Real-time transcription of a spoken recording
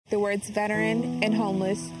The words veteran and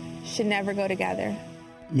homeless should never go together.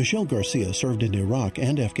 Michelle Garcia served in Iraq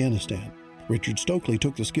and Afghanistan. Richard Stokely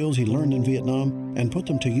took the skills he learned in Vietnam and put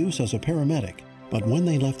them to use as a paramedic. But when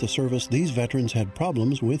they left the service, these veterans had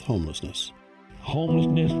problems with homelessness.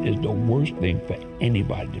 Homelessness is the worst thing for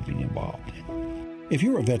anybody to be involved in. If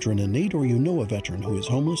you're a veteran in need or you know a veteran who is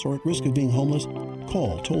homeless or at risk of being homeless,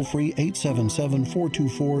 call toll-free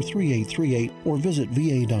 877-424-3838 or visit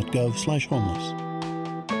va.gov/homeless.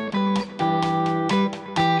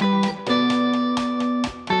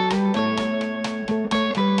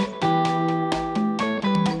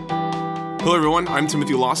 Hello everyone, I'm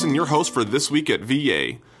Timothy Lawson, your host for This Week at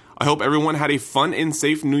VA. I hope everyone had a fun and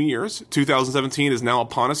safe New Year's. 2017 is now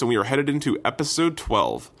upon us and we are headed into episode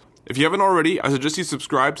 12. If you haven't already, I suggest you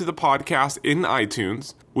subscribe to the podcast in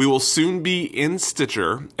iTunes. We will soon be in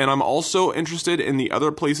Stitcher, and I'm also interested in the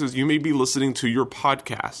other places you may be listening to your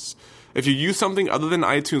podcasts. If you use something other than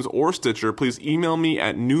iTunes or Stitcher, please email me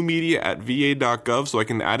at newmedia@va.gov so I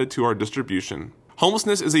can add it to our distribution.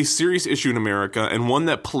 Homelessness is a serious issue in America and one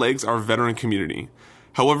that plagues our veteran community.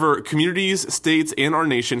 However, communities, states, and our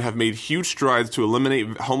nation have made huge strides to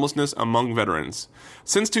eliminate homelessness among veterans.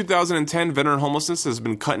 Since 2010, veteran homelessness has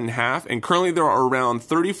been cut in half, and currently there are around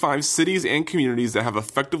 35 cities and communities that have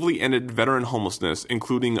effectively ended veteran homelessness,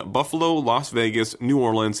 including Buffalo, Las Vegas, New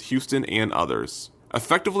Orleans, Houston, and others.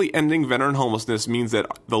 Effectively ending veteran homelessness means that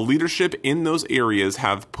the leadership in those areas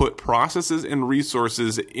have put processes and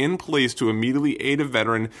resources in place to immediately aid a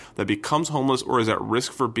veteran that becomes homeless or is at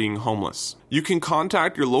risk for being homeless. You can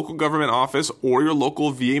contact your local government office or your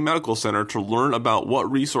local VA medical center to learn about what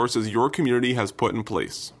resources your community has put in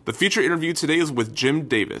place. The feature interview today is with Jim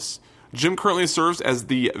Davis. Jim currently serves as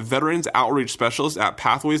the Veterans Outreach Specialist at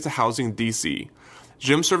Pathways to Housing DC.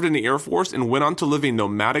 Jim served in the Air Force and went on to live a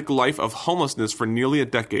nomadic life of homelessness for nearly a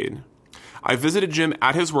decade. I visited Jim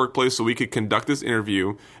at his workplace so we could conduct this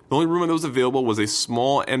interview. The only room that was available was a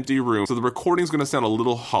small, empty room, so the recording is going to sound a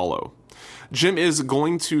little hollow. Jim is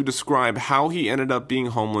going to describe how he ended up being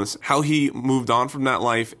homeless, how he moved on from that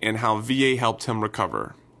life, and how VA helped him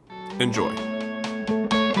recover. Enjoy.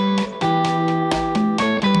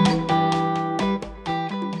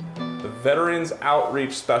 The Veterans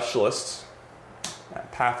Outreach Specialist at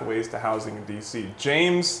Pathways to Housing in DC.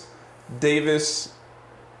 James Davis,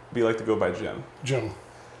 we like to go by Jim. Jim,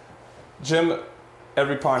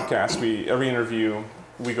 every podcast, every interview,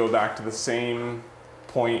 we go back to the same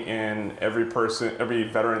point in every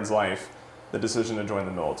veteran's life, the decision to join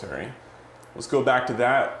the military. Let's go back to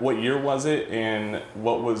that. What year was it, and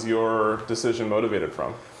what was your decision motivated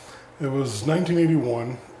from? it was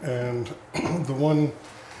 1981, and the one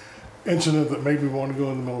incident that made me want to go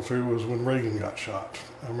in the military was when Reagan got shot.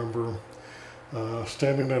 I remember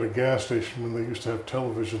standing at a gas station when they used to have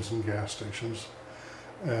televisions in gas stations,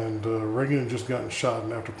 and Reagan had just gotten shot,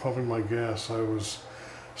 and after pumping my gas, I was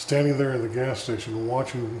standing there in the gas station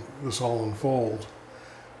watching this all unfold,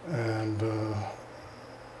 and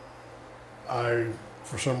I,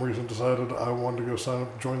 for some reason, decided I wanted to go sign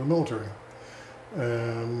up to join the military,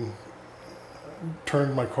 and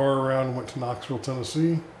turned my car around and went to Knoxville,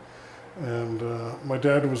 Tennessee. And my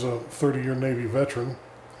dad was a 30-year Navy veteran,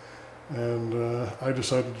 and I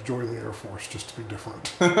decided to join the Air Force just to be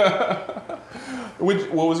different.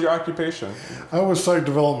 What was your occupation? I was site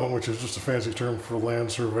development, which is just a fancy term for land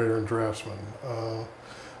surveyor and draftsman.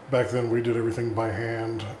 Back then we did everything by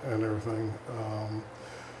hand and everything.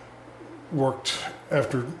 Worked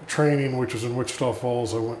after training, which was in Wichita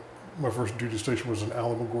Falls. My first duty station was in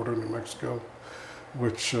Alamogordo, New Mexico,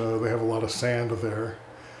 which they have a lot of sand there.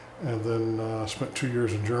 And then spent 2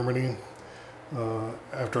 years in Germany.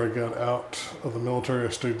 After I got out of the military,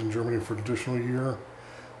 I stayed in Germany for an additional year.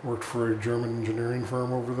 Worked for a German engineering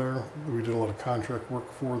firm over there. We did a lot of contract work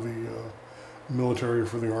for the military,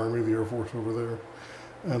 for the Army, the Air Force over there.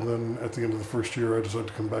 And then at the end of the first year, I decided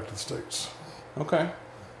to come back to the States. Okay.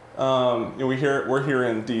 We're here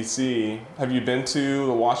in DC. Have you been to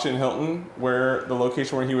the Washington Hilton, where the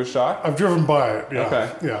location where he was shot? I've driven by it. Yeah.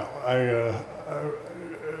 Okay. Yeah.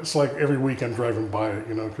 It's like every week I'm driving by it,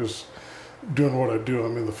 because doing what I do,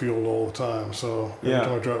 I'm in the field all the time. So every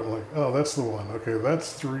time I drive, I'm like, oh, that's the one. Okay,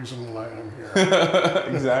 that's the reason why I'm here.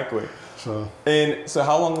 Exactly. So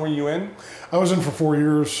how long were you in? I was in for 4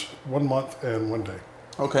 years, 1 month, and 1 day.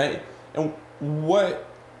 Okay. And what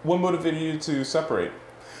motivated you to separate?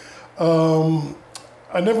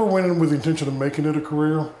 I never went in with the intention of making it a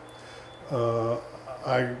career.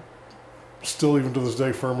 I still, even to this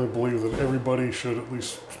day, firmly believe that everybody should at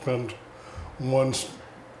least spend one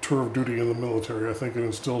tour of duty in the military. I think it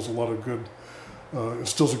instills a lot of good,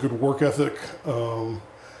 instills a good work ethic.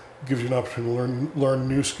 gives you an opportunity to learn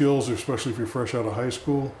new skills, especially if you're fresh out of high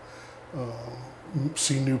school.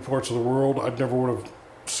 See new parts of the world. I never would have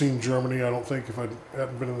seen Germany, I don't think, if I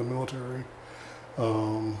hadn't been in the military.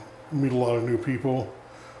 Meet a lot of new people.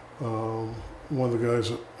 One of the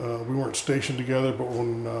guys, we weren't stationed together, but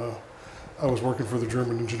when I was working for the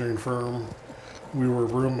German engineering firm, we were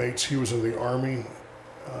roommates. He was in the Army.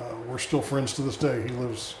 We're still friends to this day. He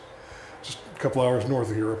lives just a couple hours north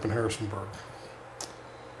of here up in Harrisonburg.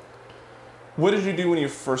 What did you do when you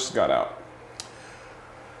first got out?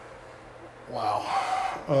 Wow.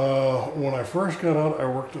 When I first got out, I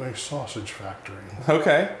worked in a sausage factory.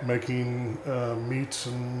 Okay. Making meats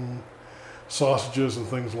and sausages and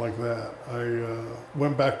things like that. I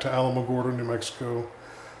went back to Alamogordo, New Mexico,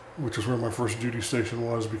 which is where my first duty station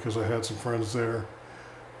was because I had some friends there.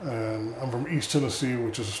 And I'm from East Tennessee,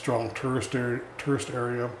 which is a strong tourist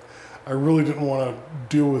area. I really didn't want to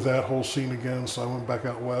deal with that whole scene again, so I went back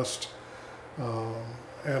out west.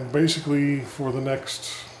 And basically for the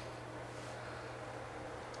next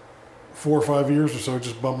 4 or 5 years or so, I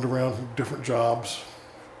just bummed around different jobs.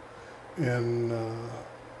 In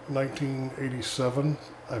 1987,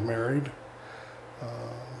 I married.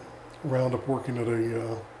 Wound up working at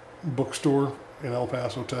a bookstore in El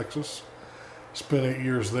Paso, Texas. Spent 8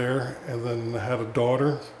 years there, and then had a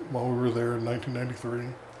daughter while we were there in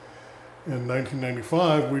 1993. In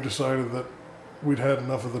 1995, we decided that we'd had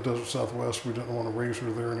enough of the Desert Southwest. We didn't want to raise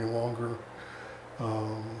her there any longer.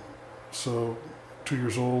 So 2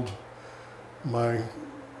 years old, my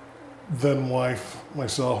then wife,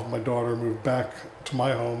 myself, my daughter moved back to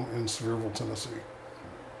my home in Sevierville, Tennessee.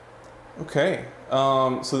 Okay.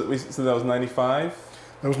 So that was 95?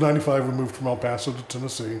 That was 95. We moved from El Paso to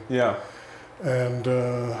Tennessee. Yeah. And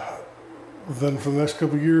then for the next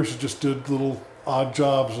couple of years, I just did little odd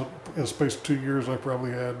jobs. In the space of 2 years, I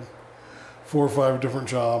probably had 4 or 5 different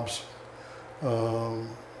jobs. In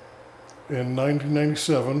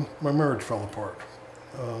 1997, my marriage fell apart.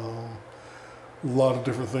 A lot of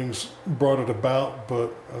different things brought it about,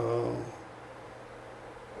 but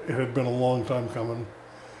it had been a long time coming,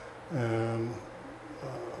 and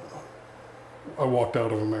I walked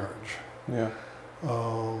out of a marriage. Yeah.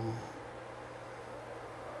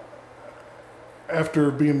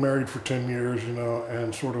 After being married for 10 years,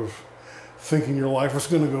 and sort of thinking your life was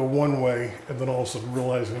going to go one way, and then all of a sudden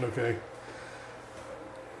realizing, okay,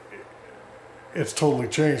 it's totally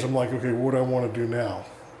changed. I'm like, okay, what do I want to do now?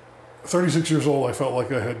 36 years old, I felt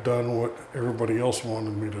like I had done what everybody else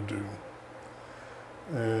wanted me to do.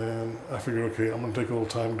 And I figured, okay, I'm going to take a little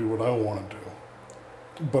time to do what I want to do.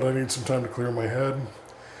 But I need some time to clear my head.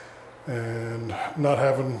 And not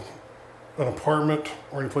having an apartment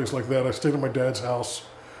or any place like that, I stayed at my dad's house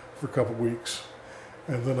for a couple weeks.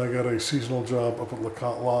 And then I got a seasonal job up at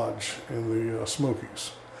LeConte Lodge in the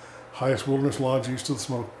Smokies. Highest wilderness lodge east of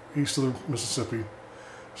the Mississippi.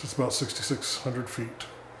 So it's about 6,600 feet.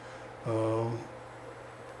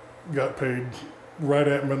 Got paid right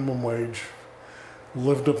at minimum wage.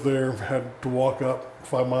 Lived up there, had to walk up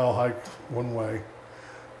 5-mile hike one way.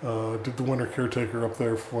 Did the winter caretaker up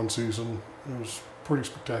there for one season. It was pretty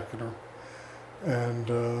spectacular. And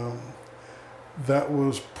that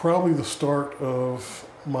was probably the start of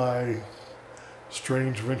my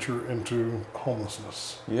strange venture into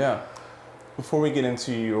homelessness. Yeah. Before we get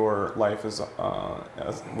into your life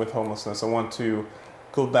with homelessness, I want to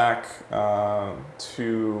go back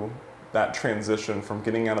to that transition from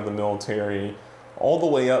getting out of the military all the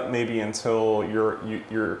way up maybe until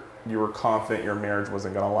you were confident your marriage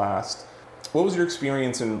wasn't going to last. What was your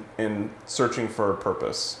experience in searching for a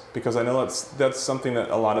purpose? Because I know that's something that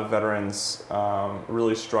a lot of veterans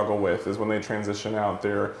really struggle with, is when they transition out,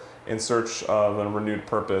 they're in search of a renewed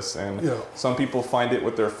purpose. And some people find it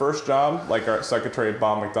with their first job, like our Secretary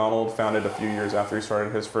Bob McDonald found it a few years after he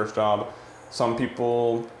started his first job. Some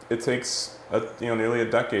people, it takes nearly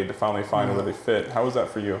a decade to finally find where they fit. How was that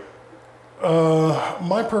for you?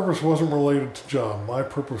 My purpose wasn't related to job. My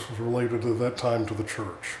purpose was related at that time to the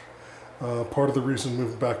church. Part of the reason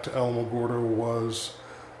moving back to Alamogordo was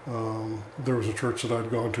there was a church that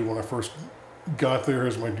I'd gone to when I first got there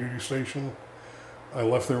as my duty station. I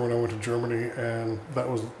left there when I went to Germany, and that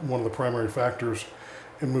was one of the primary factors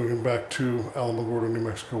in moving back to Alamogordo, New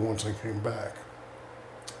Mexico once I came back.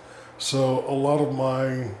 So a lot of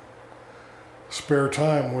my spare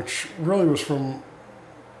time, which really was from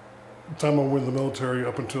the time I went in the military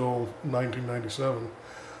up until 1997,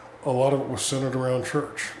 a lot of it was centered around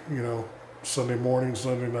church. Sunday morning,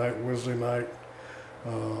 Sunday night, Wednesday night,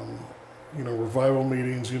 revival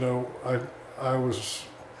meetings. I was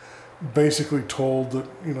basically told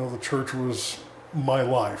that the church was my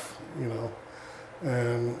life.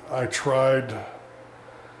 And I tried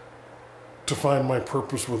to find my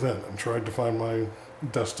purpose within, and tried to find my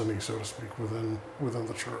destiny, so to speak, within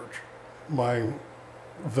the church. My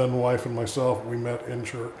then wife and myself, we met in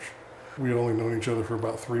church. We had only known each other for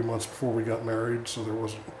about 3 months before we got married, so there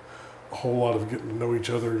wasn't a whole lot of getting to know each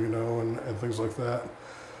other, and things like that.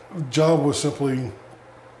 The job was simply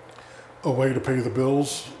a way to pay the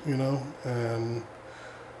bills, and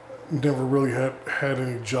never really had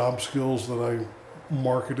any job skills that I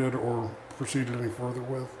marketed or proceeded any further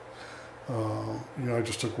with. I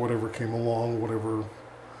just took whatever came along, whatever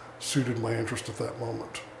suited my interest at that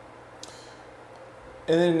moment.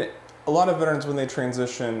 And then a lot of veterans, when they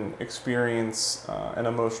transition, experience an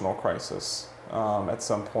emotional crisis at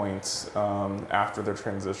some point after their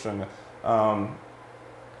transition.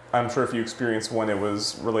 I'm sure if you experienced one, it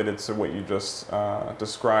was related to what you just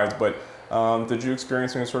described, but did you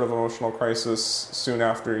experience any sort of emotional crisis soon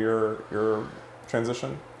after your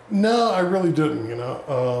transition? No, I really didn't,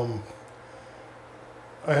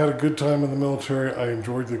 I had a good time in the military. I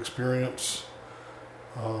enjoyed the experience.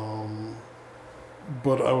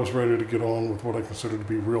 But I was ready to get on with what I considered to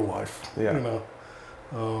be real life. Yeah.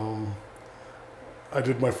 I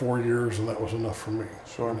did my 4 years, and that was enough for me.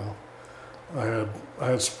 Sure. I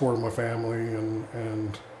had support of my family,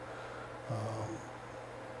 and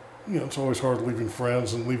it's always hard leaving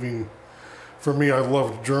friends and leaving. For me, I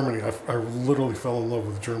loved Germany. I literally fell in love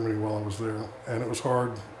with Germany while I was there, and it was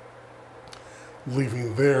hard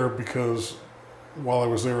leaving there because while I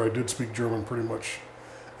was there, I did speak German pretty much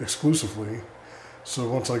exclusively. So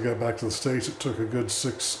once I got back to the States, it took a good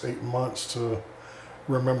 6-8 months to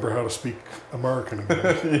remember how to speak American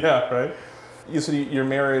again. Yeah, right. You said your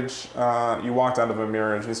marriage, you walked out of a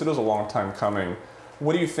marriage, and you said it was a long time coming.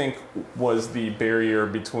 What do you think was the barrier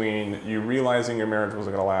between you realizing your marriage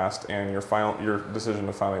wasn't going to last and your decision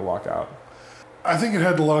to finally walk out? I think it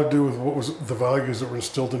had a lot to do with what was the values that were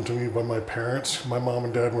instilled into me by my parents. My mom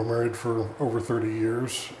and dad were married for over 30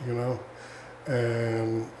 years,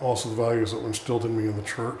 and also the values that were instilled in me in the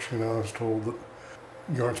church. I was told that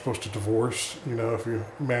you aren't supposed to divorce. If your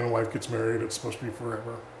man and wife gets married, it's supposed to be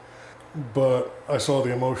forever. But I saw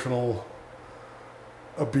the emotional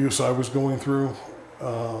abuse I was going through.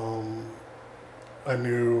 I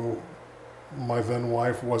knew my then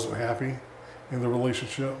wife wasn't happy in the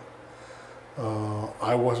relationship.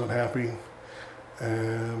 I wasn't happy.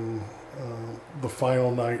 And the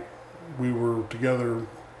final night we were together,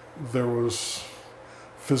 there was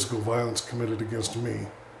physical violence committed against me.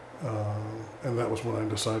 And that was when I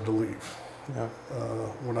decided to leave. Yeah.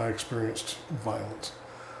 When I experienced violence.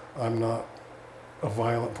 I'm not a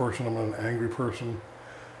violent person, I'm not an angry person,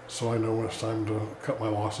 so I know when it's time to cut my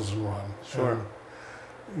losses and run. Sure.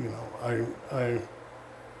 And, I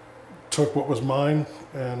took what was mine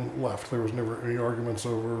and left. There was never any arguments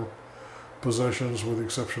over possessions with the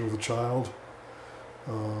exception of the child,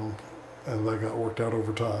 and that got worked out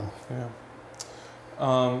over time. Yeah.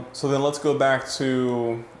 So then let's go back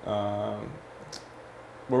to,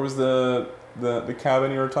 where was the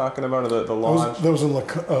cabin you were talking about, or the lodge? That was in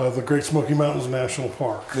the Great Smoky Mountains National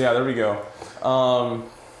Park. Yeah, there we go.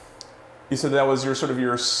 You said that was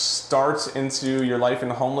your start into your life in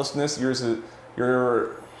homelessness. Your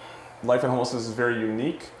life in homelessness is very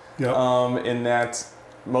unique. Yep. In that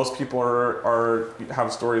most people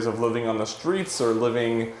have stories of living on the streets or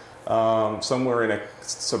living somewhere in a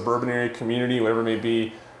suburban area, community, whatever it may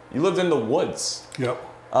be. You lived in the woods. Yep.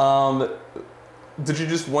 Did you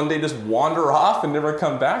just one day just wander off and never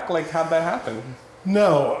come back? How'd that happen?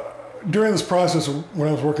 No. During this process, when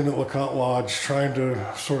I was working at LeConte Lodge, trying to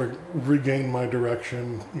sort of regain my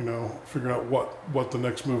direction, figure out what the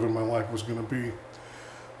next move in my life was going to be,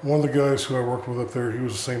 one of the guys who I worked with up there, he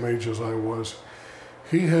was the same age as I was.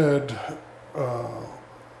 He had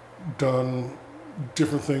done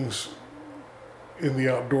different things in the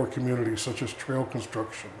outdoor community, such as trail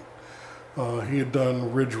construction. He had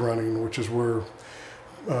done ridge running, which is where,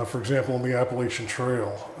 for example, on the Appalachian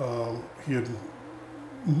Trail, he had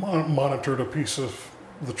monitored a piece of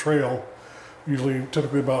the trail,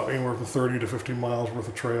 typically about anywhere from 30 to 50 miles worth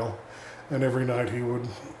of trail, and every night he would,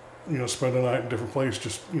 spend a night in a different place,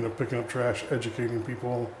 just picking up trash, educating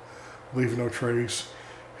people, leaving no trace.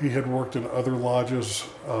 He had worked in other lodges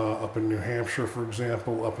up in New Hampshire, for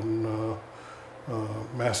example, up in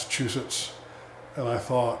Massachusetts, and I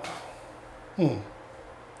thought,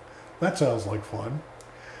 that sounds like fun.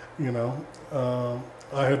 I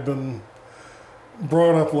had been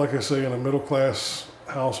brought up, like I say, in a middle-class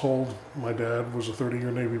household. My dad was a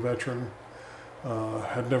 30-year Navy veteran.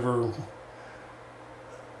 Had never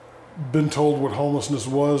been told what homelessness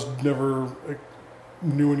was, never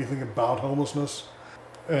knew anything about homelessness.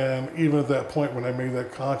 And even at that point, when I made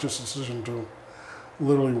that conscious decision to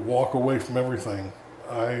literally walk away from everything,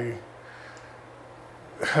 I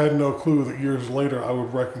had no clue that years later I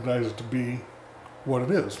would recognize it to be what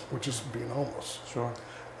it is, which is being homeless. Sure.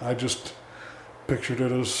 I just pictured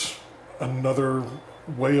it as another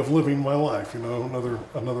way of living my life,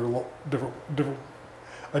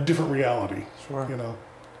 different reality. Sure. You know.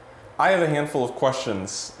 I have a handful of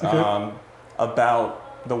questions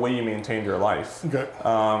about the way you maintained your life. Okay.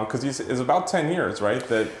 Because it was about 10 years, right?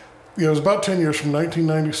 Yeah, it was about 10 years, from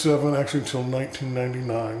 1997 actually until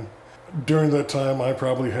 1999. During that time, I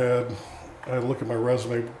probably had, I look at my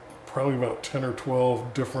resume, probably about 10 or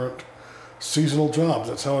 12 different seasonal jobs.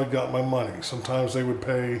 That's how I got my money. Sometimes they would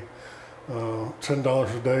pay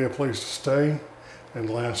 $10 a day a place to stay and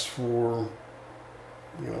last for,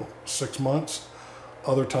 6 months.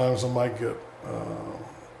 Other times I might get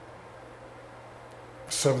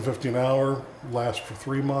 $7.50 an hour, last for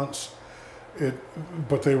 3 months.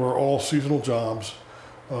 But they were all seasonal jobs.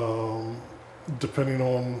 Depending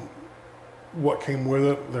on what came with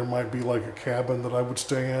it, there might be like a cabin that I would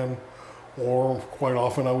stay in, or quite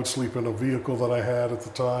often I would sleep in a vehicle that I had at the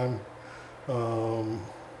time.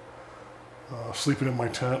 Sleeping in my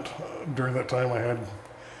tent. During that time I had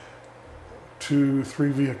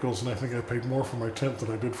 2-3 vehicles, and I think I paid more for my tent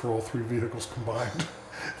than I did for all 3 vehicles combined.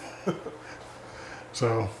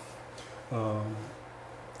 So,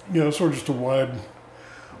 sort of just a wide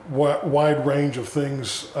range of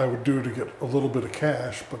things I would do to get a little bit of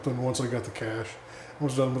cash. But then once I got the cash, I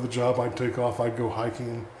was done with the job, I'd take off, I'd go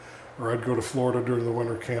hiking, or I'd go to Florida during the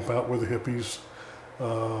winter, camp out with the hippies.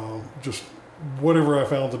 Just whatever I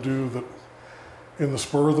found to do that in the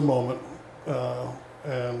spur of the moment,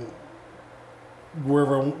 and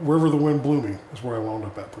wherever the wind blew me is where I wound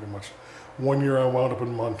up at, pretty much. One year I wound up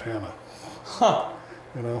in Montana. Huh.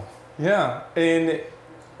 Yeah. And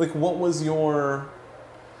what was your,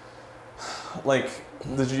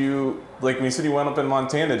 did you, when you said you went up in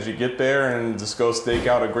Montana, did you get there and just go stake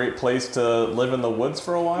out a great place to live in the woods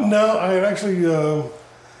for a while? No, I had actually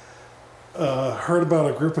heard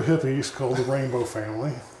about a group of hippies called the Rainbow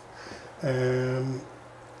Family. And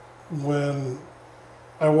when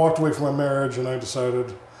I walked away from my marriage and I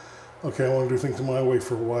decided, okay, I want to do things my way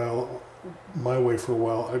for a while,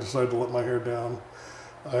 I decided to let my hair down.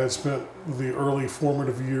 I had spent the early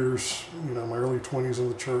formative years, my early 20s in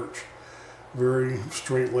the church, very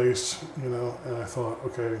straight-laced, and I thought,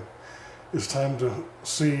 okay, it's time to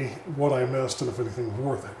see what I missed and if anything was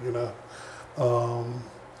worth it,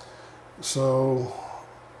 So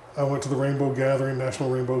I went to the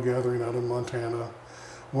National Rainbow Gathering out in Montana.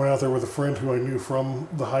 Went out there with a friend who I knew from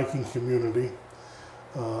the hiking community.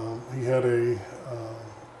 He had a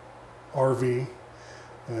RV,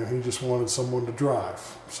 and he just wanted someone to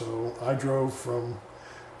drive. So I drove from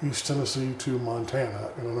East Tennessee to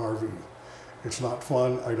Montana in an RV. It's not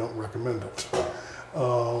fun. I don't recommend it.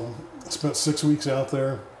 Spent 6 weeks out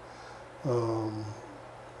there,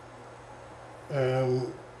 and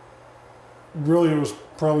really it was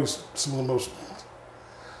probably some of the most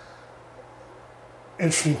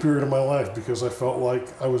interesting period of my life, because I felt like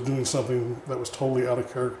I was doing something that was totally out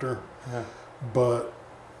of character. Yeah. But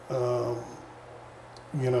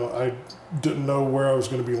I didn't know where I was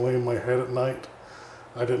going to be laying my head at night.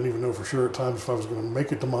 I didn't even know for sure at times if I was going to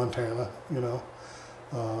make it to Montana,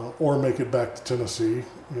 or make it back to Tennessee,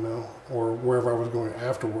 or wherever I was going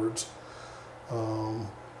afterwards.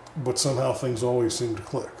 But somehow things always seemed to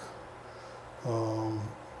click.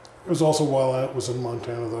 It was also while I was in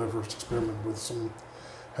Montana that I first experimented with some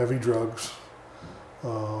heavy drugs,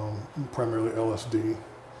 primarily LSD.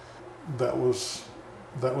 That was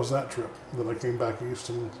that trip. Then I came back east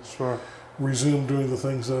and Sure. resumed doing the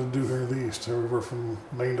things that I do here in the east, everywhere from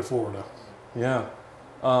Maine to Florida. Yeah.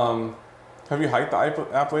 Have you hiked the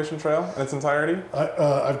Appalachian Trail in its entirety?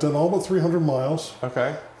 I've done all but 300 miles.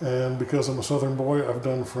 Okay. And because I'm a southern boy, I've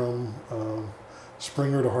done from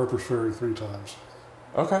Springer to Harper's Ferry 3 times.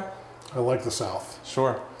 Okay. I like the South.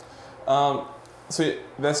 Sure. So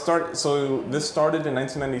this started in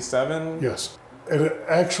 1997? Yes. And it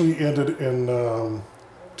actually ended in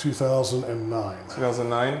 2009.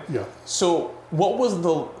 2009? Yeah. So what was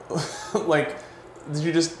the, did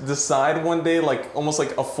you just decide one day, almost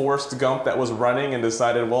like a Forrest Gump that was running and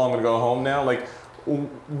decided, well, I'm going to go home now?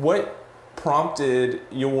 What prompted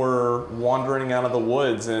your wandering out of the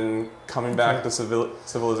woods and coming back to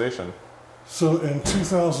civilization? So in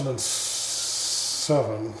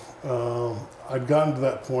 2007, I'd gotten to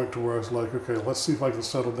that point to where I was like, okay, let's see if I can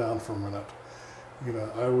settle down for a minute.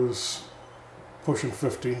 I was pushing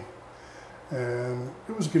 50, and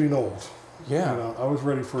it was getting old. Yeah. You know, I was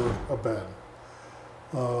ready for a bed.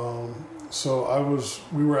 So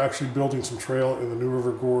we were actually building some trail in the New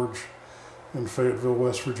River Gorge in Fayetteville,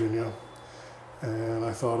 West Virginia. And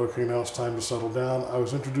I thought, okay, now it's time to settle down. I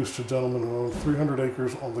was introduced to a gentleman who owned 300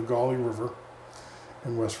 acres on the Gauley River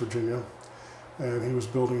in West Virginia. And he was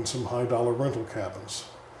building some high dollar rental cabins.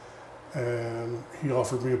 And he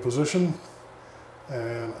offered me a position,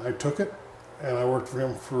 and I took it. And I worked for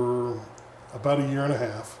him for about a year and a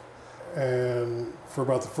half. And for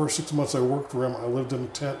about the first 6 months I worked for him, I lived in a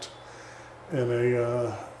tent in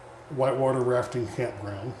a whitewater rafting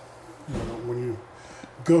campground. You know, when you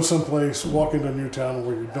go someplace, walk into a new town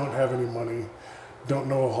where you don't have any money, don't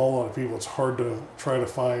know a whole lot of people, it's hard to try to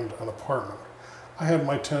find an apartment. I had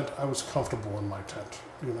my tent, I was comfortable in my tent,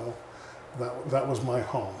 you know. That was my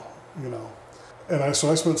home, you know. And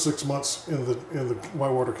so I spent 6 months in the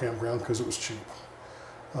whitewater campground because it was cheap.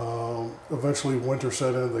 Eventually winter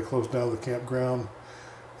set in, they closed down the campground,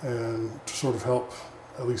 and to sort of help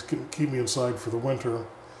at least keep me inside for the winter,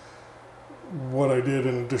 what I did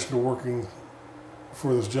in addition to working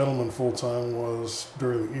for this gentleman full-time was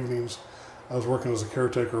during the evenings, I was working as a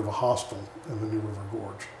caretaker of a hostel in the New River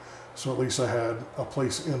Gorge. So at least I had a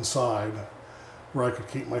place inside where I could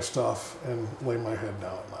keep my stuff and lay my head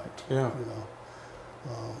down at night. Yeah. You know,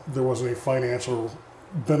 there wasn't any financial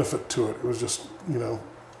benefit to it. It was just, you know,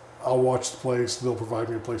 I'll watch the place, they'll provide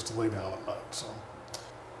me a place to lay down at night. So,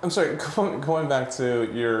 I'm sorry, going back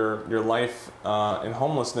to your life in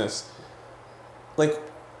homelessness, like,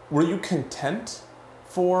 were you content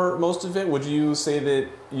for most of it? Would you say that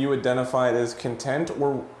you identified as content,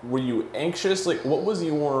 or were you anxious? Like, what was the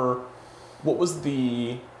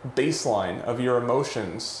baseline of your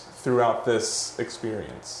emotions throughout this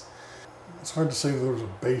experience? it's hard to say that there was a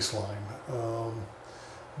baseline.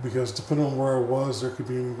 Because depending on where I was, there could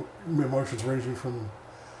be emotions ranging from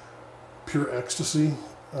pure ecstasy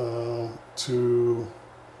to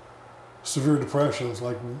severe depressions,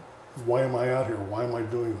 like, why am I out here? Why am I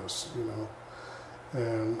doing this? You know,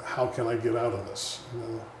 and how can I get out of this? You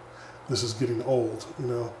know, this is getting old. You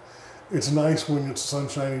know, it's nice when it's a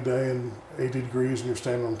sunshiny day and 80 degrees and you're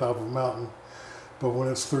standing on top of a mountain, but when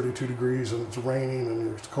it's 32 degrees and it's raining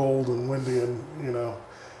and it's cold and windy and, you know,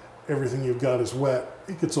 everything you've got is wet,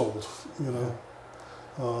 it gets old, you know.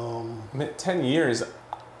 10 years,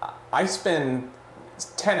 I spend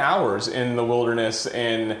 10 hours in the wilderness,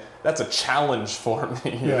 and that's a challenge for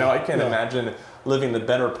me. You know, I can't imagine living the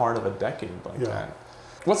better part of a decade like that.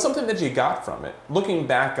 What's something that you got from it? Looking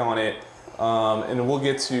back on it, and we'll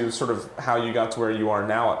get to sort of how you got to where you are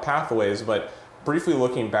now at Pathways, but briefly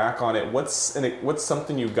looking back on it, what's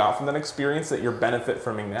something you got from that experience that you're benefit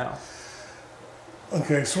from now?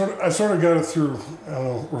 Okay, I sort of got it through, I don't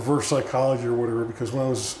know, reverse psychology or whatever, because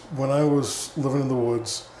when I was living in the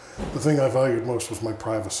woods, the thing I valued most was my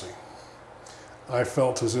privacy. I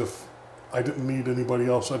felt as if I didn't need anybody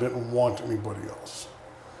else, I didn't want anybody else.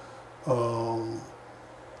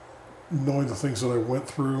 Knowing the things that I went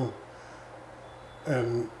through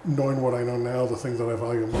and knowing what I know now, the thing that I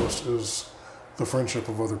value most is the friendship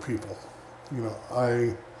of other people. You know,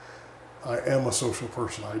 I am a social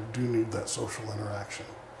person. I do need that social interaction.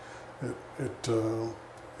 It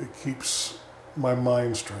keeps my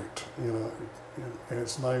mind straight, you know, and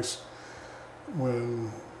it's nice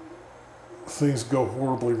when things go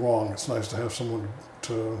horribly wrong. It's nice to have someone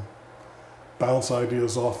to bounce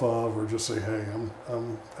ideas off of, or just say, hey,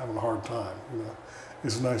 I'm having a hard time, you know.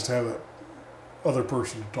 It's nice to have that other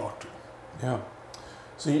person to talk to. Yeah.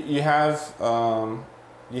 So you have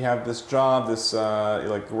this job, this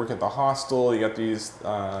like working at the hostel. You got these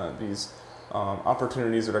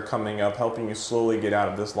opportunities that are coming up, helping you slowly get out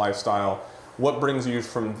of this lifestyle. What brings you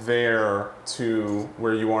from there to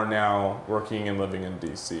where you are now, working and living in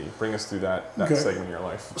DC? Bring us through that segment of your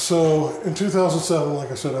life. So in 2007,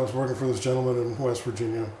 like I said, I was working for this gentleman in West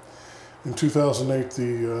Virginia. In 2008,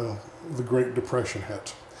 the Great Depression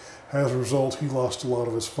hit. As a result, he lost a lot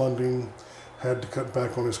of his funding, had to cut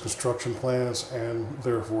back on his construction plans and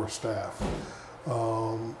therefore staff.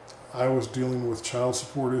 I was dealing with child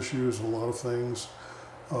support issues and a lot of things.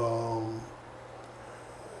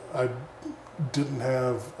 I didn't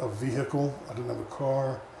have a vehicle, I didn't have a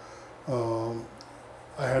car.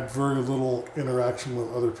 I had very little interaction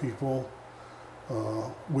with other people,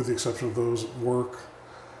 with the exception of those at work.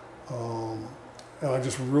 And I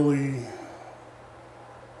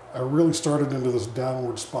really started into this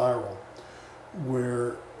downward spiral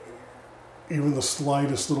where even the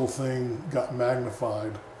slightest little thing got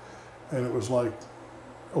magnified, and it was like,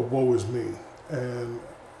 oh, woe is me. And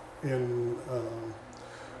in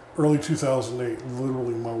early 2008,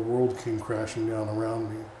 literally my world came crashing down around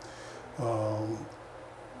me.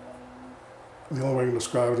 The only way I can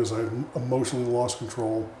describe it is I emotionally lost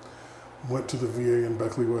control. Went to the VA in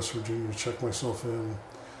Beckley, West Virginia, checked myself in.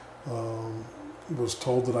 Was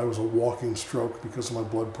told that I was a walking stroke because of my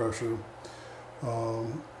blood pressure.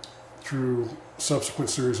 Through subsequent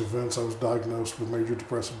series of events, I was diagnosed with major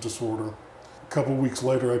depressive disorder. A couple weeks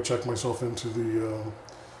later, I checked myself into the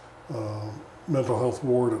mental health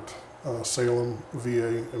ward at Salem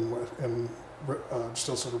VA in just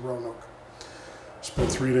outside of Roanoke.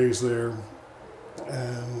 Spent 3 days there,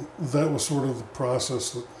 and that was sort of the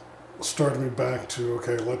process that started me back to,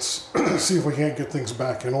 okay, let's see if we can't get things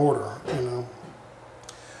back in order, you know.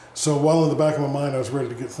 So while in the back of my mind I was ready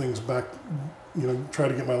to get things back, you know, try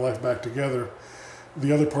to get my life back together,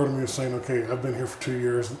 the other part of me was saying, okay, I've been here for 2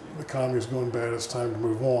 years, the economy is going bad, it's time to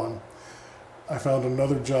move on. I found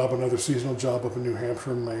another job, another seasonal job up in New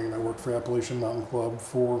Hampshire and Maine. I worked for Appalachian Mountain Club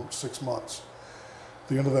for 6 months. At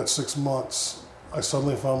the end of that 6 months, I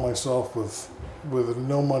suddenly found myself with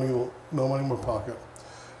no money in my pocket,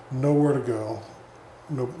 nowhere to go,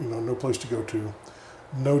 no place to go to,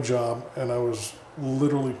 no job, and I was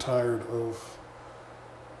literally tired of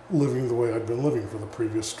living the way I'd been living for the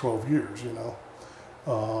previous 12 years, you know.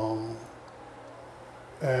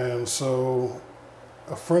 And so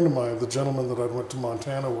a friend of mine, the gentleman that I went to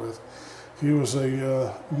Montana with, he was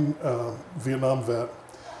a Vietnam vet,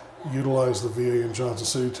 utilized the VA in Johnson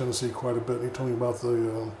City, Tennessee quite a bit, and he told me about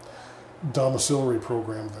the domiciliary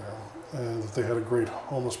program there, and that they had a great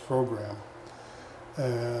homeless program.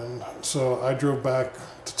 And so I drove back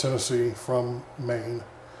to Tennessee from Maine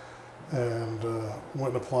and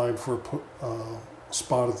went and applied for a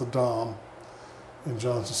spot at the Dom in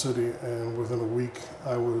Johnson City, and within a week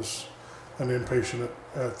I was an inpatient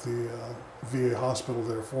at the VA hospital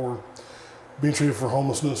there for being treated for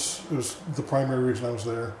homelessness. It was the primary reason I was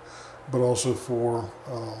there, but also for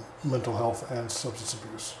mental health and substance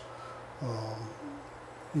abuse.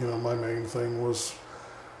 You know, my main thing was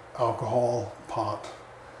alcohol, pot,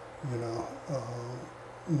 you know,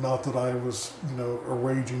 not that I was, you know, a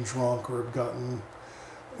raging drunk or had gotten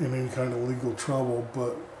in any kind of legal trouble,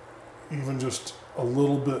 but even just a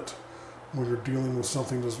little bit when you're dealing with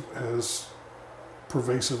something as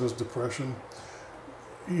pervasive as depression,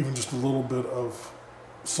 even just a little bit of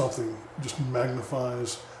something just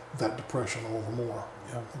magnifies that depression all the more.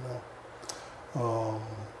 Yeah. You know?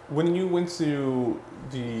 When you went to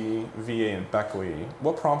the VA in Beckley,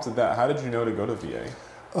 what prompted that? How did you know to go to VA?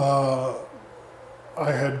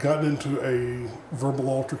 I had gotten into a verbal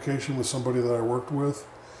altercation with somebody that I worked with,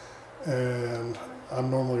 and I'm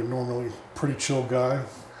normally a pretty chill guy,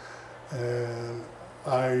 and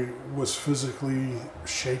I was physically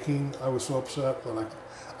shaking. I was so upset that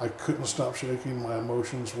I couldn't stop shaking. My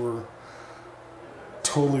emotions were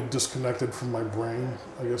totally disconnected from my brain,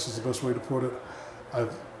 I guess is the best way to put it. I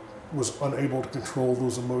was unable to control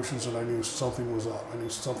those emotions, and I knew something was up. I knew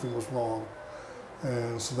something was wrong.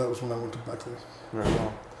 And so that was when I went to Beckley. Very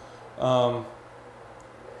well.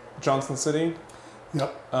 Johnson City?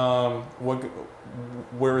 Yep.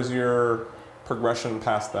 Where was your progression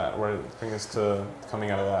past that? Where did it bring us to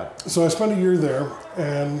coming out of that? So I spent a year there,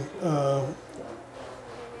 and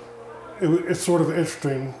it's sort of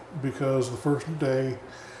interesting because the first day,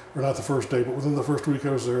 or not the first day, but within the first week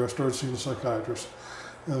I was there, I started seeing a psychiatrist.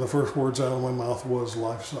 And the first words out of my mouth was,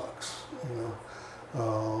 life sucks, you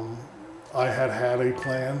know. I had a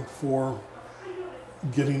plan for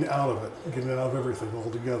getting out of it, getting out of everything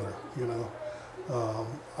altogether, you know.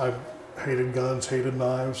 I hated guns, hated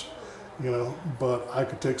knives, you know, but I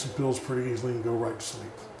could take some pills pretty easily and go right to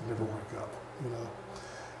sleep, never wake up, you know.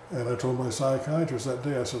 And I told my psychiatrist that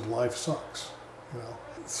day, I said, life sucks, you know.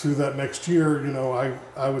 Through that next year, you know,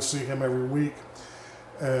 I would see him every week,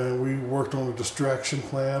 and we worked on a distraction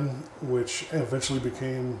plan, which eventually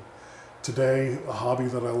became today a hobby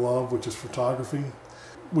that I love, which is photography.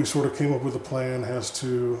 We sort of came up with a plan as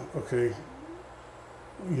to, okay,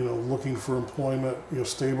 you know, looking for employment, you know,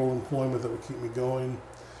 stable employment that would keep me going.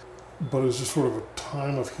 But it was just sort of a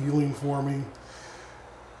time of healing for me.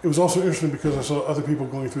 It was also interesting because I saw other people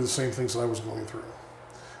going through the same things that I was going through.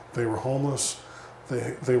 They were homeless,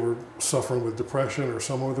 they were suffering with depression or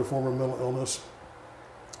some other form of mental illness,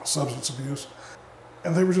 substance abuse,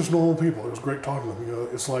 and they were just normal people. It was great talking to them. You know,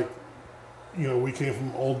 it's like, you know, we came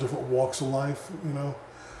from all different walks of life, you know,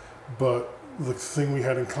 but the thing we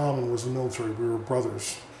had in common was the military. We were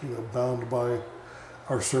brothers, you know, bound by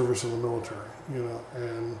our service in the military, you know,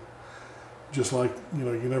 and just like, you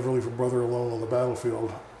know, you never leave a brother alone on the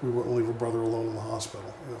battlefield, we wouldn't leave a brother alone in the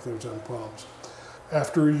hospital, you know, if there was any problems.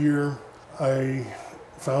 After a year, I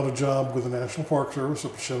found a job with the National Park Service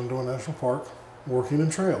up at Shenandoah National Park, working in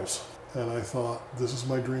trails. And I thought, this is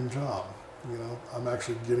my dream job. You know, I'm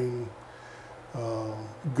actually getting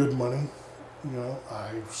good money. You know,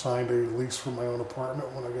 I signed a lease for my own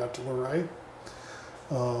apartment when I got to Luray.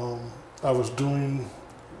 I was doing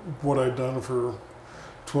what I'd done for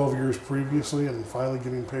 12 years previously and finally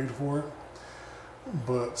getting paid for it.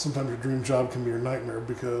 But sometimes your dream job can be your nightmare,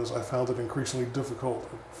 because I found it increasingly difficult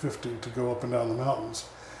at 50 to go up and down the mountains.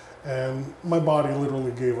 And my body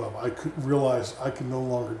literally gave up. I could realize I could no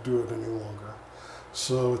longer do it any longer.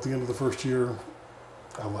 So at the end of the first year,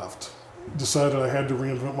 I left. Decided I had to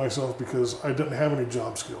reinvent myself because I didn't have any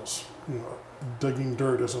job skills. You know, digging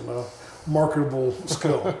dirt isn't a marketable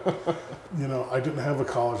skill. You know, I didn't have a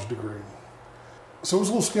college degree. So it was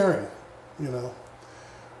a little scary, you know.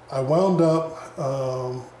 I wound up,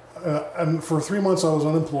 and for 3 months I was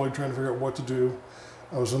unemployed trying to figure out what to do.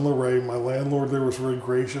 I was in Luray. My landlord there was very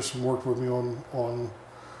gracious and worked with me on,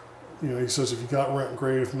 you know, he says, if you got rent,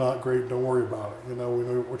 great. If not, great, don't worry about it. You know, we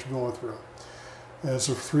know what you're going through. And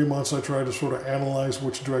so for 3 months I tried to sort of analyze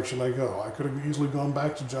which direction I go. I could have easily gone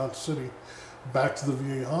back to Johnson City, back to the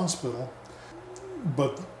VA hospital,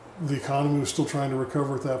 but the economy was still trying to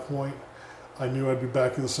recover at that point. I knew I'd be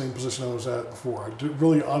back in the same position I was at before. I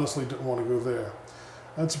really honestly didn't want to go there.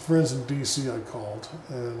 I had some friends in DC I called,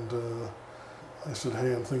 and I said,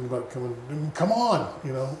 hey, I'm thinking about coming. Come on,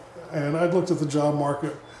 you know. And I looked at the job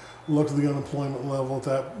market, looked at the unemployment level. At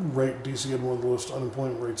that rate, DC had one of the lowest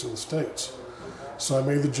unemployment rates in the States. So I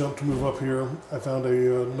made the jump to move up here. I found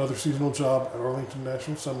another seasonal job at Arlington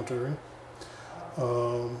National Cemetery,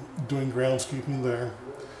 doing groundskeeping there.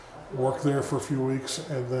 Worked there for a few weeks,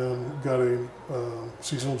 and then got a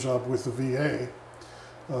seasonal job with the VA,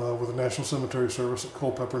 with the National Cemetery Service at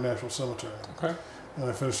Culpeper National Cemetery. Okay. And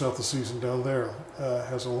I finished out the season down there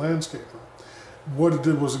as a landscaper. What it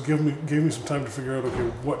did was it gave me some time to figure out, okay,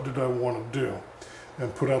 what did I want to do?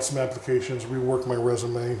 And put out some applications, rework my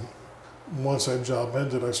resume. Once that job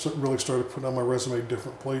ended, I really started putting on my resume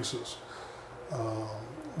different places.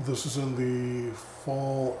 This is in the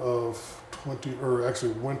fall of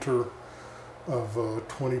winter of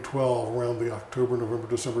 2012, around the October, November,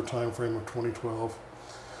 December timeframe of 2012.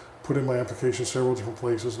 Put in my application several different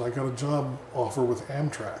places, and I got a job offer with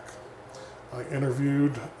Amtrak. I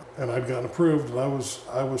interviewed, and I'd gotten approved, and I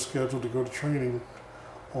was scheduled to go to training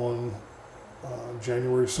on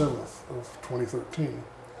January 7th of 2013.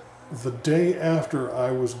 The day after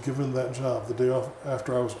I was given that job, the day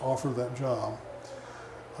after I was offered that job,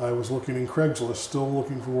 I was looking in Craigslist, still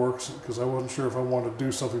looking for work, because I wasn't sure if I wanted to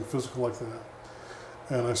do something physical like that.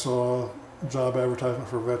 And I saw a job advertisement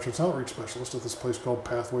for a Veterans Outreach Specialist at this place called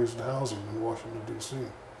Pathways to Housing in Washington, D.C.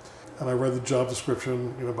 And I read the job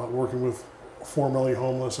description, you know, about working with formerly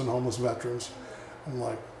homeless and homeless veterans. I'm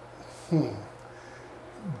like,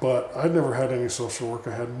 But I'd never had any social work.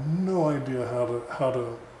 I had no idea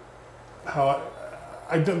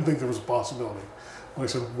I didn't think there was a possibility. But I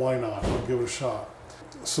said, why not? I'll give it a shot.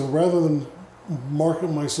 So rather than market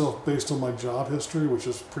myself based on my job history, which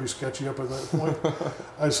is pretty sketchy up at that point,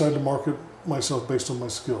 I decided to market myself based on my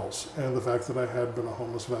skills and the fact that I had been a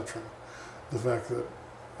homeless veteran. The fact that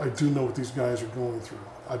I do know what these guys are going through.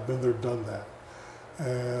 I've been there, done that.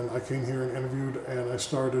 And I came here and interviewed, and I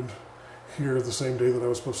started here the same day that I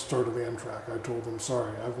was supposed to start at Amtrak. I told them,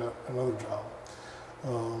 sorry, I've got another job.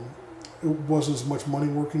 It wasn't as much money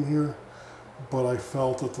working here, but I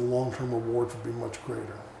felt that the long-term rewards would be much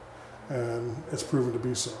greater. And it's proven to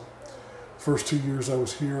be so. First 2 years I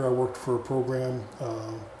was here, I worked for a program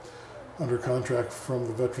under contract from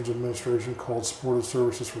the Veterans Administration called Supported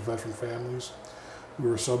Services for Veteran Families. We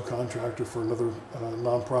were a subcontractor for another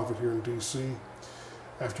nonprofit here in DC.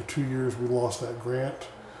 After 2 years, we lost that grant.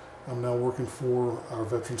 I'm now working for our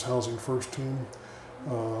Veterans Housing First team.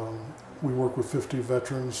 We work with 50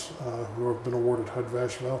 veterans who have been awarded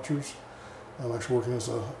HUD-VASH vouchers. I'm actually working as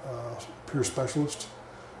a peer specialist,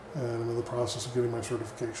 and I'm in the process of getting my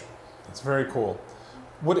certification. That's very cool.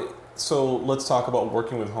 So let's talk about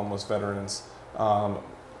working with homeless veterans.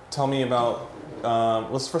 Tell me about,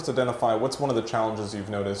 let's first identify what's one of the challenges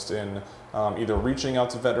you've noticed in either reaching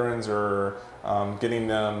out to veterans or getting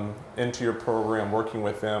them into your program, working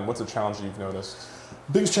with them. What's a challenge you've noticed?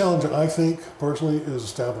 Biggest challenge, I think, personally, is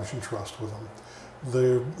establishing trust with them.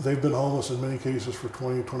 They've been homeless in many cases for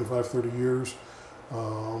 20, 25, 30 years.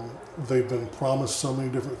 They've been promised so many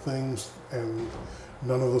different things, and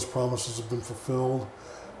none of those promises have been fulfilled.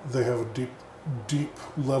 They have a deep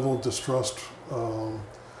level of distrust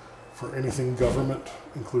for anything government,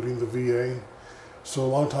 including the VA. So a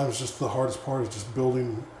lot of times just the hardest part is just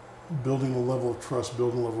building a level of trust,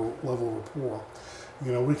 building a level of rapport.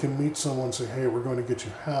 You know, we can meet someone and say, hey, we're going to get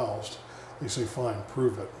you housed. They say, fine,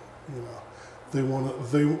 prove it. You know,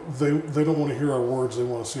 they don't want to hear our words. They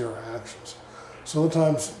want to see our actions. So a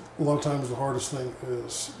lot of times the hardest thing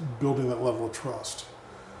is building that level of trust.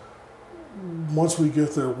 Once we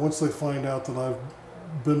get there, once they find out that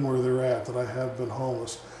I've been where they're at, that I have been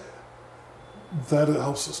homeless, that it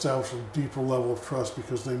helps establish a deeper level of trust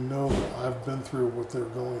because they know that I've been through what they're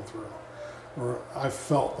going through, or I've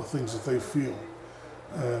felt the things that they feel.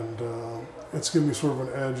 And it's given me sort of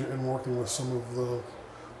an edge in working with some of the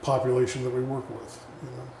population that we work with. You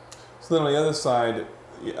know? So then on the other side,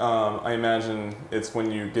 I imagine it's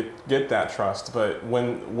when you get that trust, but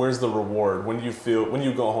where's the reward? When do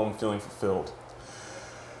you go home feeling fulfilled?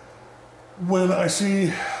 When I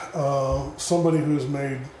see somebody who has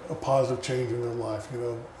made a positive change in their life, you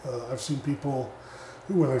know, I've seen people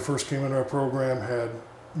who, when they first came into our program, had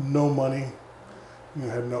no money, you know,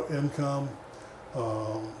 had no income.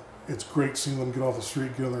 It's great seeing them get off the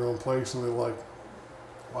street, get in their own place, and they're like,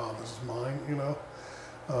 "Wow, this is mine," you know.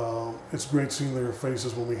 It's great seeing their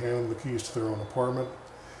faces when we hand them the keys to their own apartment.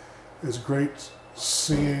 It's great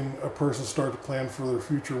seeing a person start to plan for their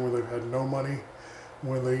future when they've had no money,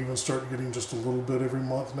 when they even start getting just a little bit every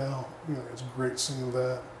month now. You know, it's great seeing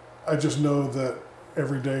that. I just know that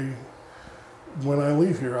every day when I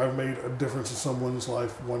leave here, I've made a difference in someone's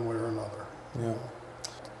life one way or another. Yeah.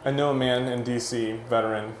 I know a man in DC,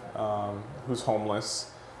 veteran, who's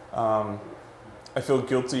homeless. I feel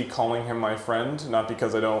guilty calling him my friend, not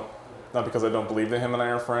because I don't believe that him and I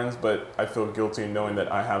are friends, but I feel guilty knowing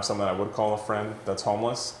that I have someone I would call a friend that's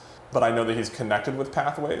homeless. But I know that he's connected with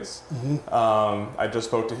Pathways. Mm-hmm. I just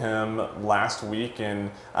spoke to him last week, and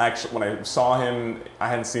when I saw him, I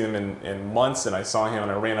hadn't seen him in months, and I saw him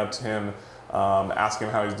and I ran up to him, asking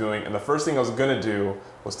him how he's doing. And the first thing I was gonna do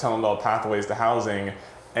was tell him about Pathways to Housing.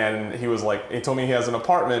 And he was like, he told me he has an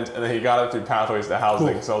apartment, and then he got it through Pathways to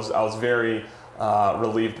Housing. Cool. So I was very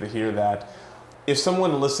relieved to hear that. If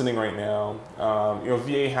someone listening right now, you know,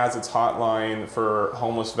 VA has its hotline for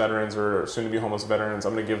homeless veterans or soon-to-be homeless veterans.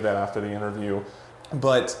 I'm going to give that after the interview.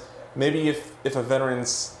 But maybe if a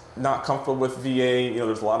veteran's not comfortable with VA, you know,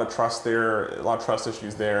 there's a lot of trust there, a lot of trust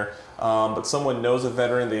issues there. But someone knows a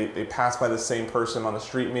veteran, they pass by the same person on the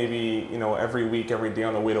street maybe, you know, every week, every day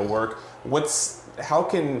on the way to work. How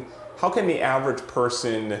can the average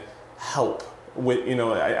person help? With, you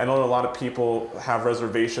know, I know a lot of people have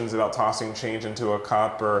reservations about tossing change into a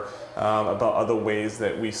cup or about other ways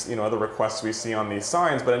that we, you know, other requests we see on these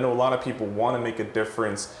signs, but I know a lot of people want to make a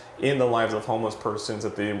difference in the lives of homeless persons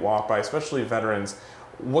that they walk by, especially veterans.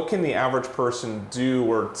 What can the average person do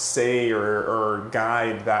or say or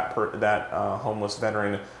guide that homeless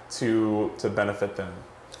veteran to benefit them?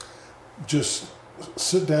 Just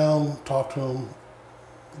sit down, talk to them,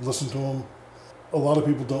 listen to them. A lot of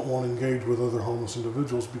people don't want to engage with other homeless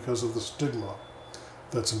individuals because of the stigma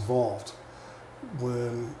that's involved.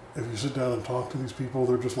 If you sit down and talk to these people,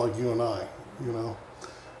 they're just like you and I, you know.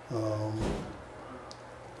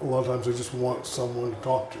 A lot of times they just want someone to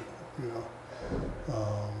talk to, you know.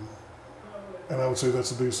 And I would say that's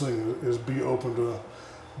the biggest thing is be open to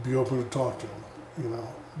talk to them, you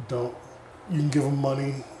know. You can give them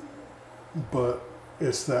money, but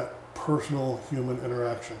it's that personal human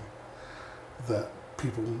interaction that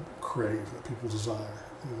people crave, that people desire.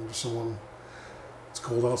 You know, just someone, it's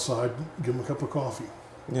cold outside, give them a cup of coffee.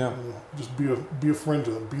 Yeah. You know, just be a friend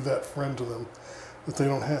to them, be that friend to them that they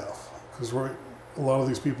don't have. Because a lot of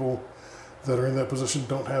these people that are in that position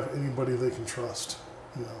don't have anybody they can trust.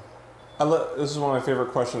 You know. This is one of my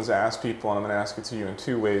favorite questions to ask people, and I'm going to ask it to you in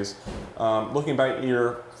two ways. Looking back at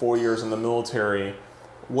your 4 years in the military,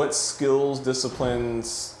 what skills,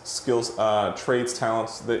 disciplines, traits,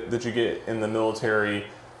 talents that you get in the military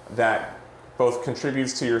that both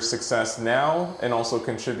contributes to your success now and also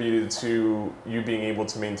contributed to you being able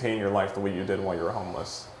to maintain your life the way you did while you were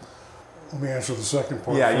homeless? Let me answer the second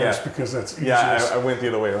part first because that's easiest. Yeah, I went the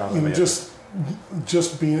other way around. You know,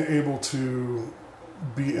 just being able to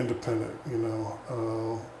be independent, you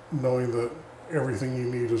know, knowing that everything you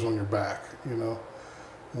need is on your back, you know,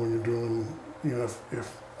 when you're doing, you know,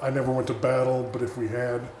 if I never went to battle, but if we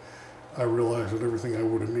had, I realized that everything I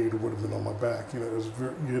would have needed would have been on my back. You know,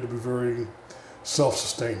 you had to be very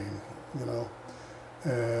self-sustaining, you know.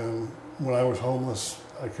 And when I was homeless,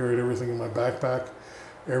 I carried everything in my backpack.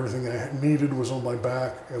 Everything I needed was on my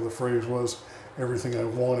back, and the phrase was, everything I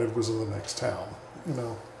wanted was in the next town, you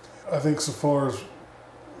know. I think so far as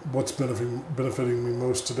what's benefiting me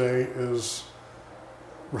most today is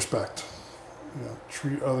respect. You know,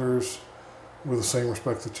 treat others with the same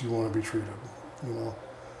respect that you want to be treated, you know.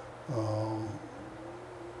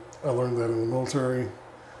 I learned that in the military.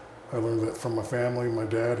 I learned that from my family, my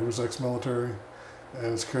dad, who was ex-military.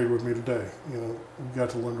 and it's carried with me today. We got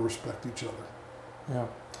to learn to respect each other. Yeah.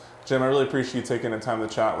 Jim, I really appreciate you taking the time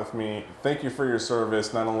to chat with me. Thank you for your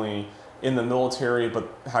service, not only in the military, but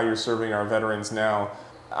how you're serving our veterans now.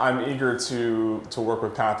 I'm eager to work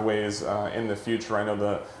with Pathways in the future. I know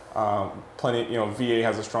that VA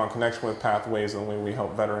has a strong connection with Pathways and the way we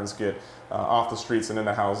help veterans get off the streets and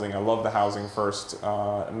into housing. I love the Housing First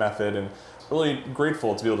method, and really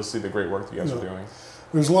grateful to be able to see the great work that you guys are doing.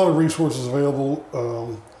 There's a lot of resources available,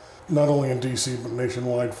 not only in DC, but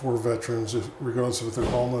nationwide for veterans, regardless of if they're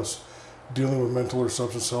homeless, dealing with mental or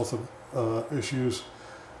substance health issues.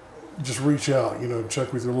 Just reach out,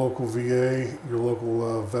 check with your local VA, your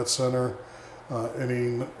local vet center,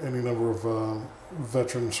 any number of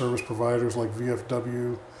veteran service providers like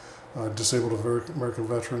VFW, Disabled American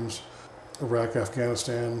Veterans, Iraq,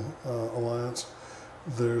 Afghanistan Alliance.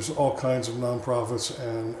 There's all kinds of nonprofits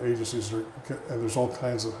and agencies, and there's all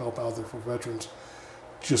kinds of help out there for veterans.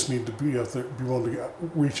 Just need to be out there, be willing to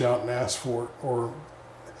reach out and ask for it, or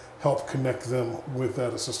help connect them with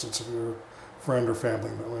that assistance of your friend or family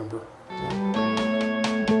member.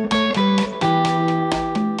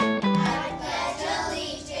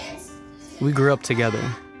 We grew up together.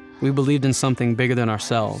 We believed in something bigger than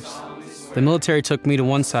ourselves. The military took me to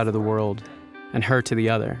one side of the world and her to the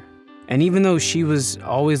other. And even though she was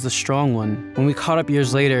always the strong one, when we caught up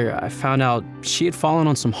years later, I found out she had fallen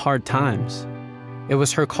on some hard times. It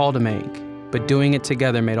was her call to make, but doing it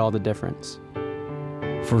together made all the difference.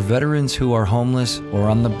 For veterans who are homeless or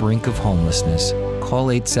on the brink of homelessness, call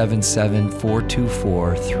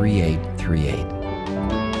 877-424-3838.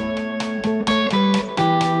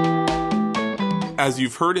 As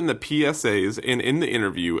you've heard in the PSAs and in the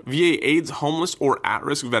interview, VA aids homeless or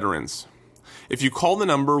at-risk veterans. If you call the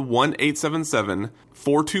number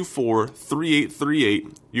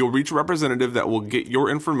 1-877-424-3838, you'll reach a representative that will get your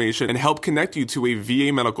information and help connect you to a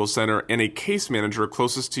VA medical center and a case manager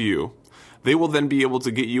closest to you. They will then be able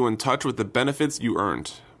to get you in touch with the benefits you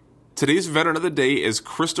earned. Today's Veteran of the Day is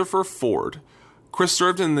Christopher Ford. Chris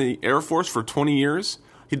served in the Air Force for 20 years.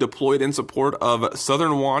 He deployed in support of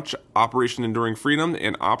Southern Watch, Operation Enduring Freedom,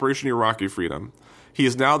 and Operation Iraqi Freedom. He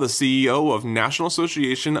is now the CEO of National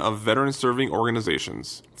Association of Veteran Serving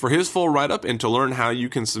Organizations. For his full write-up and to learn how you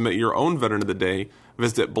can submit your own Veteran of the Day,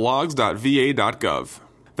 visit blogs.va.gov.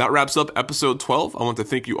 That wraps up episode 12. I want to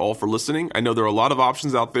thank you all for listening. I know there are a lot of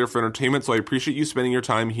options out there for entertainment, so I appreciate you spending your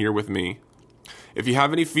time here with me. If you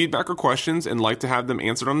have any feedback or questions and like to have them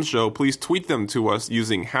answered on the show, please tweet them to us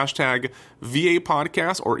using hashtag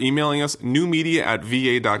VAPodcast or emailing us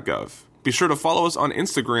newmedia@va.gov. Be sure to follow us on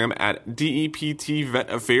Instagram at DEPT Vet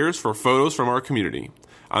Affairs for photos from our community.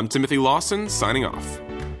 I'm Timothy Lawson, signing off.